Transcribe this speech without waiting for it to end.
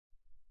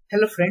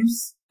Hello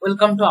friends,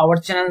 welcome to our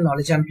channel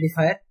Knowledge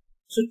Amplifier.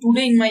 So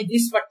today in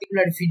this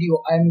particular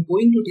video I am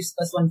going to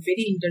discuss one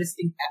very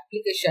interesting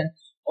application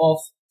of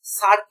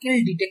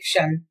circle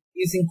detection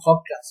using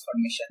Hough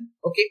transformation.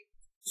 Okay,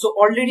 so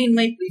already in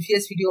my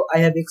previous video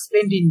I have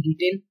explained in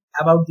detail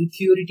about the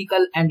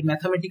theoretical and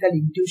mathematical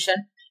intuition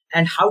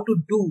and how to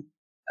do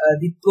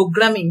the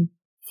programming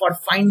for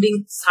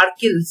finding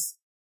circles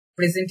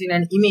present in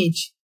an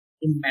image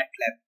in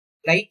MATLAB,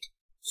 right?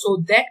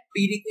 So that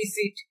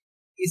prerequisite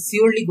is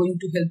surely going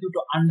to help you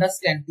to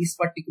understand this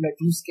particular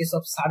use case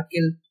of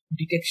circle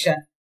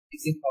detection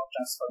using Hough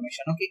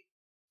transformation. Okay,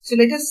 so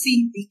let us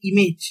see the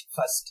image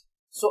first.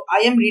 So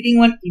I am reading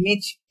one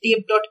image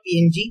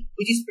tape.png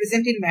which is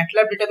present in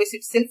MATLAB database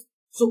itself.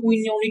 So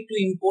we no need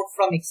to import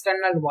from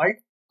external world.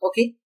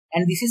 Okay,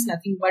 and this is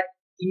nothing but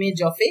image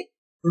of a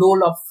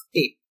roll of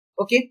tape.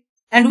 Okay,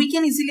 and we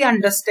can easily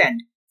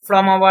understand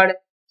from our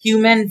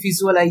human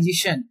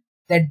visualization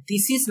that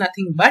this is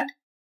nothing but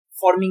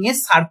forming a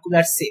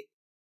circular shape.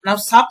 Now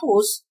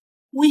suppose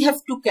we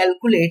have to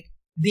calculate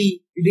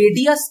the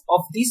radius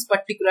of this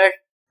particular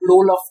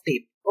roll of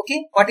tape.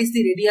 Okay, what is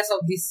the radius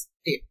of this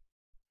tape,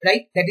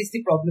 right? That is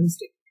the problem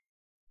statement.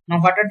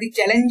 Now what are the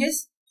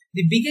challenges?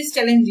 The biggest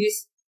challenge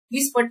is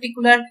this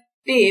particular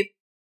tape,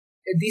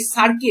 this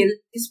circle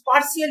is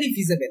partially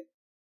visible.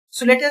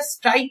 So let us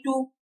try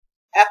to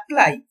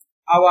apply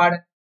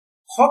our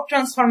Hough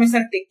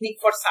transformation technique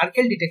for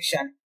circle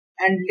detection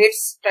and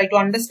let's try to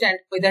understand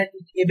whether it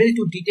is able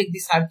to detect the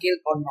circle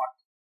or not.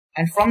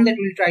 And from that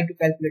we'll try to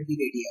calculate the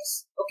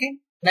radius. Okay,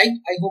 right?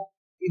 I hope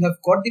you have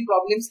got the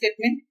problem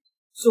statement.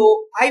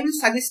 So I will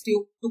suggest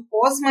you to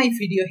pause my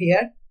video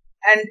here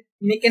and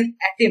make an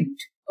attempt,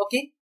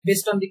 okay,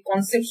 based on the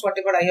concepts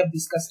whatever I have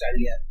discussed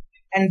earlier,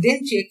 and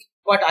then check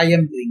what I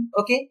am doing.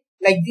 Okay,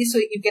 like this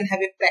way you can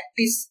have a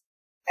practice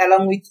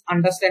along with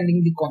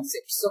understanding the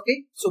concepts.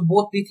 Okay, so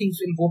both the things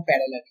will go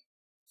parallel.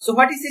 So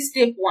what is the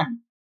step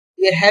 1?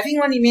 We are having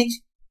one image.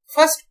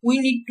 First we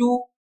need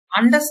to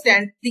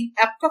understand the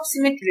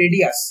approximate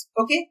radius,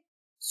 okay,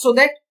 so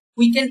that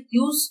we can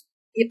use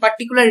a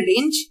particular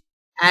range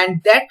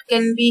and that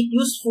can be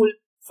useful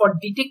for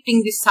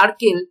detecting the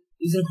circle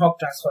using Hough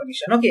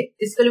transformation. Okay,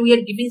 basically we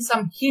are giving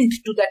some hint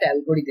to that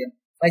algorithm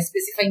by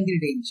specifying the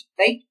range,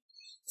 right?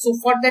 So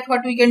for that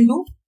what we can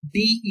do,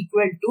 d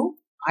equal to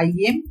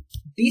imdistline.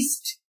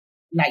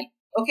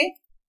 Okay,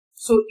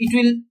 so it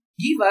will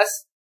give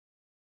us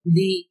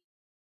the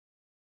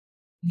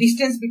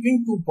distance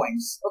between 2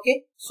 points.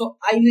 Okay, so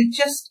I will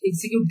just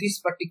execute this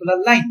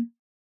particular line.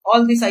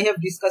 All this I have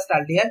discussed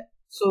earlier,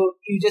 so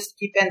you just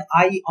keep an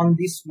eye on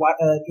this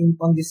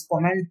on this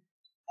command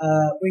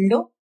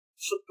window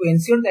to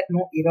ensure that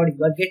no error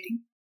you are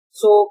getting.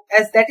 So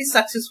as that is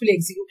successfully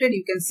executed,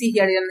 you can see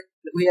here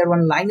where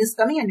one line is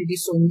coming and it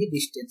is showing the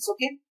distance.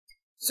 Okay,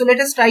 so let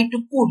us try to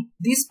put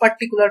this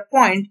particular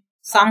point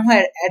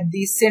somewhere at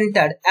the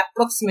center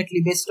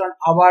approximately based on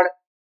our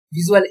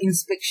visual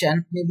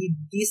inspection. Maybe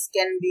this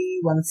can be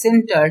one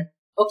centered.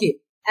 Okay,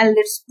 and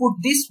let's put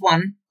this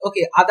one,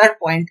 okay, other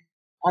point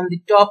on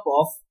the top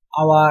of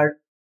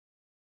our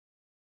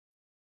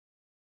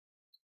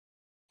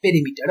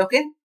perimeter.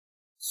 Okay,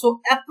 so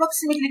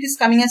approximately it is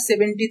coming as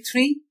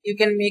 73. You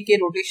can make a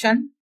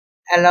rotation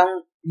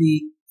along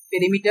the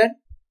perimeter.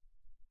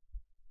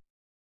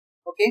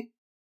 Okay,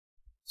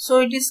 so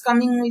it is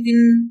coming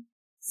within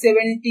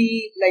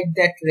 70, like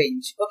that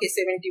range. Okay,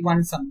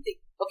 71 something.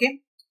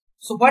 Okay,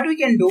 so what we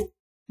can do,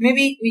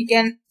 maybe we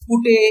can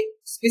put a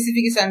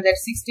specification that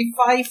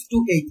 65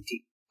 to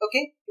 80.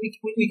 Okay,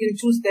 we can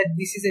choose that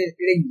this is a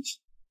range,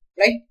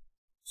 right?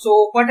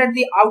 So what are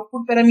the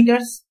output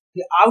parameters?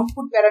 The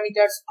output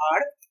parameters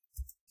are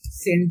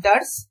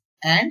centers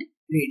and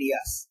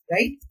radius,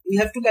 right? We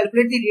have to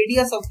calculate the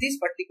radius of this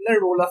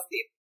particular roll of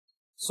tape.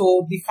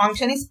 So the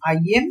function is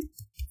imfindcircles,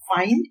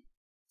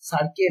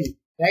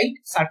 right?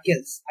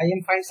 Circles.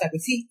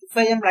 imfindcircles. See, if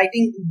I am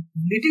writing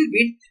little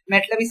bit,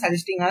 MATLAB is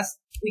suggesting us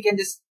we can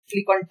just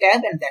click on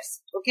tab and that's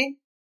it. Okay.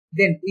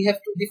 Then we have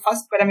to, the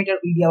first parameter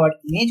will be our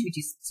image which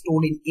is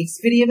stored in x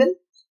variable,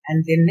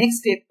 and then next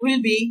step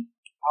will be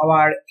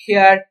our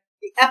here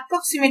the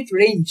approximate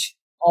range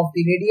of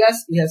the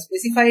radius we have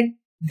specified.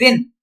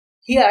 Then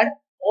here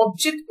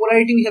object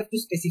polarity we have to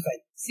specify.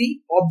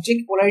 See,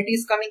 object polarity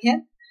is coming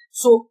here.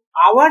 So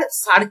our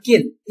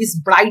circle is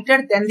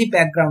brighter than the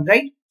background,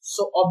 right?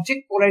 So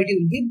object polarity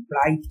will be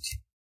bright.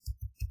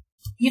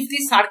 If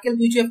the circle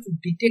which you have to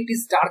detect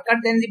is darker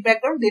than the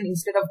background, then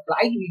instead of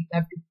bright we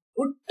have to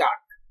put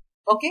dark.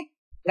 Okay,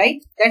 right?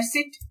 That's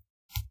it.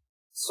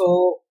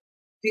 So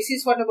this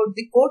is what about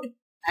the code,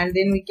 and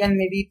then we can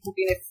maybe put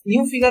in a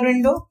new figure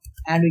window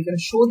and we can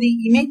show the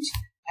image,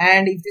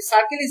 and if the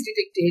circle is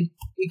detected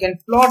we can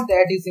plot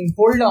that using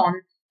hold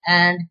on,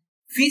 and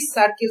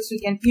viscircles we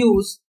can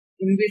use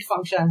inbuilt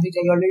functions which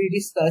I already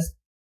discussed.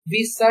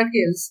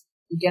 Viscircles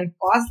we can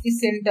pass the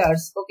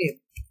centers, okay,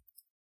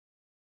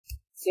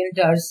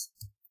 centers,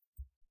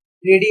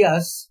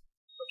 radius,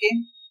 okay,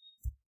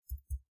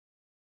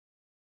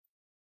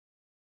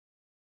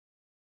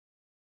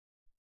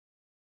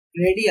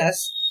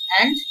 radius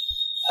and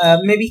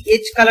maybe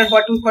edge color.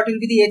 What will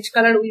be the edge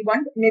color we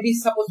want? Maybe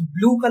suppose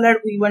blue color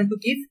we want to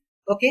give.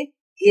 Okay,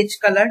 edge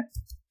color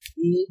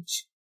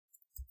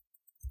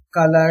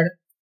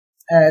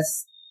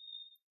as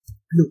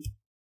blue.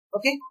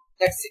 Okay,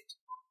 that's it.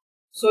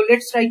 So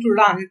let's try to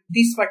run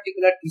this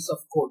particular piece of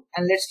code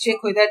and let's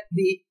check whether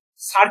the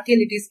circle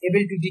it is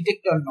able to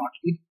detect or not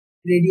with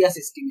radius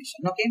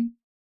estimation. Okay,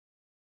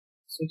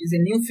 so it is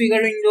a new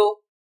figure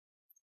window.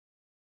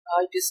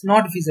 It is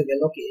not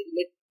visible. Okay,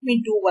 let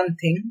me do one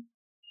thing.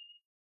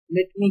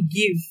 Let me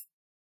give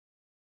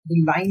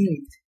the line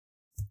width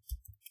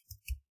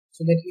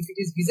so that if it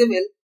is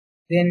visible,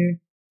 then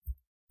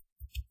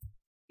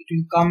it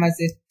will come as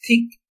a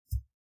thick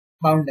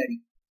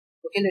boundary.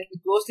 Okay, let me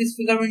close this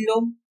figure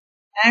window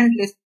and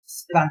let's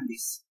run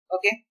this.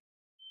 Okay,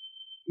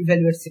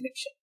 evaluate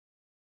selection.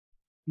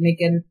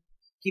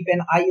 Keep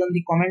an eye on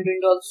the comment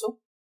window also.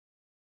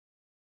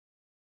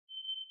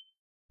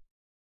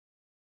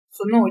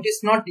 So no, it is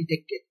not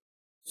detected.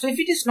 So if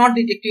it is not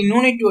detected,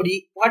 no need to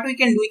worry. What we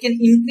can do, we can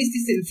increase the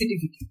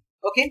sensitivity.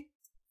 Okay,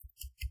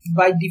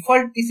 by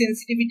default the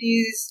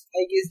sensitivity is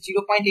I guess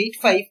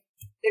 0.85.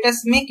 Let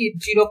us make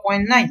it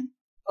 0.9.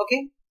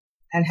 Okay,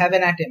 and have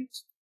an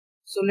attempt.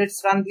 So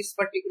let's run this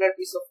particular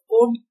piece of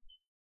code.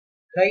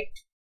 Right,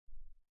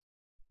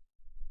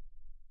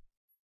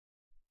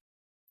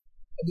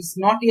 it is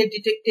not yet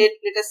detected.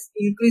 Let us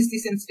increase the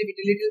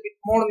sensitivity a little bit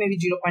more, maybe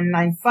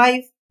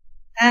 0.95,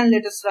 and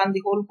let us run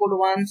the whole code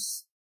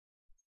once.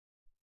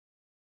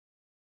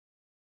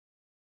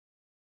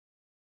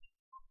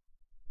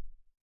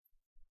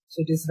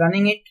 So it is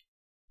running it.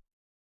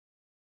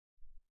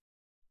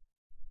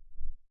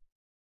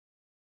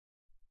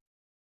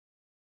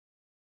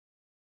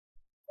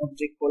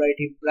 Object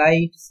polarity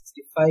bright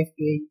 65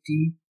 to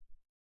 80.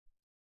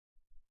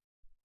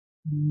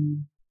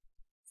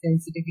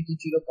 Sensitivity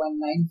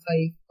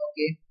 0.95.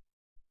 Okay.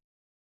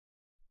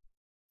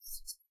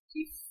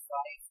 65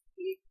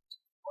 to 80.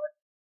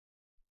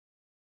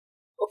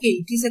 Okay,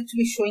 it is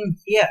actually showing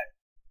here.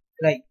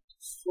 Right.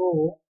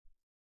 So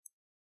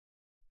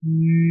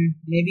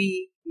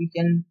maybe we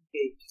can.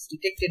 Okay, it's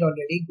detected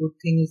already. Good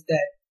thing is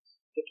that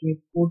let me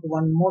put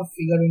one more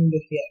figure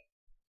window here.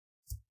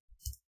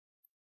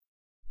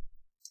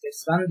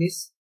 Let's run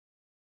this.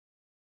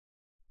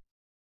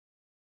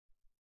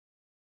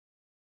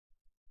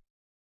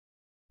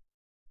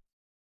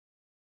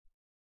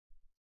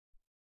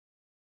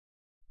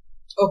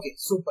 Okay,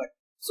 super.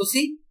 So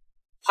see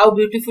how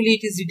beautifully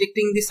it is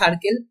detecting the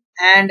circle,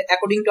 and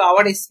according to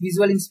our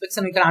visual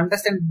inspection we can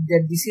understand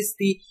that this is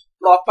the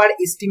proper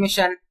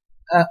estimation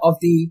of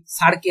the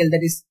circle, that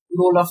is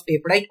roll of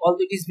tape, right?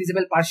 Although it is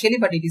visible partially,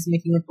 but it is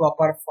making a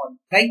proper form,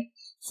 right?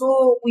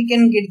 So we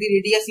can get the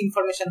radius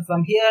information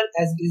from here.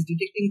 As it is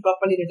detecting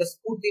properly, let us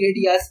put the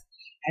radius,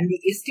 and the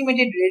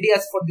estimated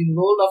radius for the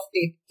roll of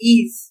tape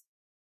is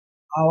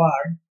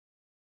our,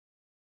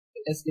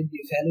 let us get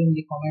the value in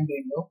the command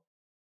window.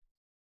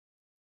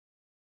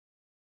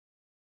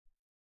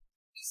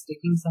 It's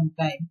taking some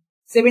time.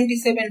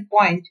 77.4945.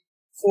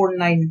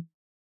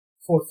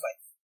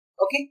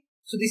 Okay,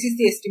 so this is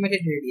the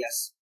estimated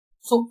radius.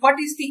 So what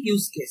is the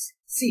use case?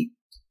 See,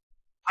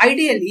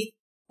 ideally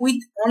with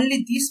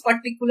only this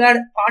particular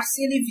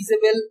partially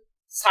visible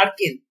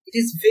circle, it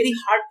is very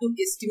hard to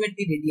estimate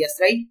the radius,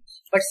 right?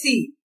 But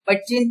see, by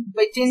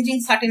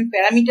changing certain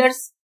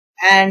parameters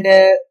and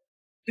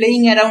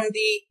playing around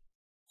the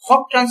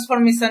Hough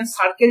transformation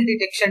circle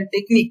detection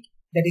technique,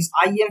 that is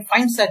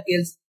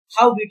imfindcircles,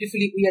 how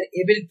beautifully we are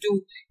able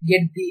to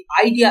get the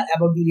idea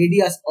about the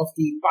radius of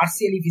the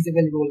partially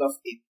visible roll of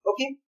tape.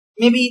 Okay,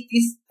 maybe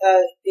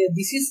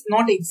this is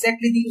not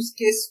exactly the use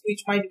case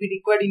which might be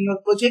required in your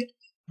project,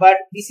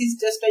 but this is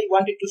just I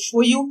wanted to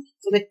show you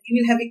so that you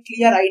will have a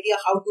clear idea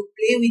how to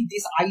play with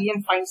this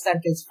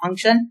imfindcircles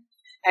function.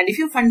 And if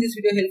you find this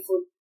video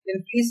helpful,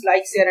 then please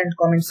like, share and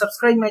comment.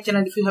 Subscribe my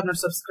channel if you have not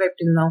subscribed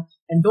till now,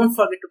 and don't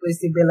forget to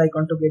press the bell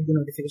icon to get the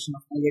notification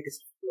of my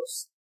latest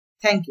videos.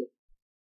 Thank you.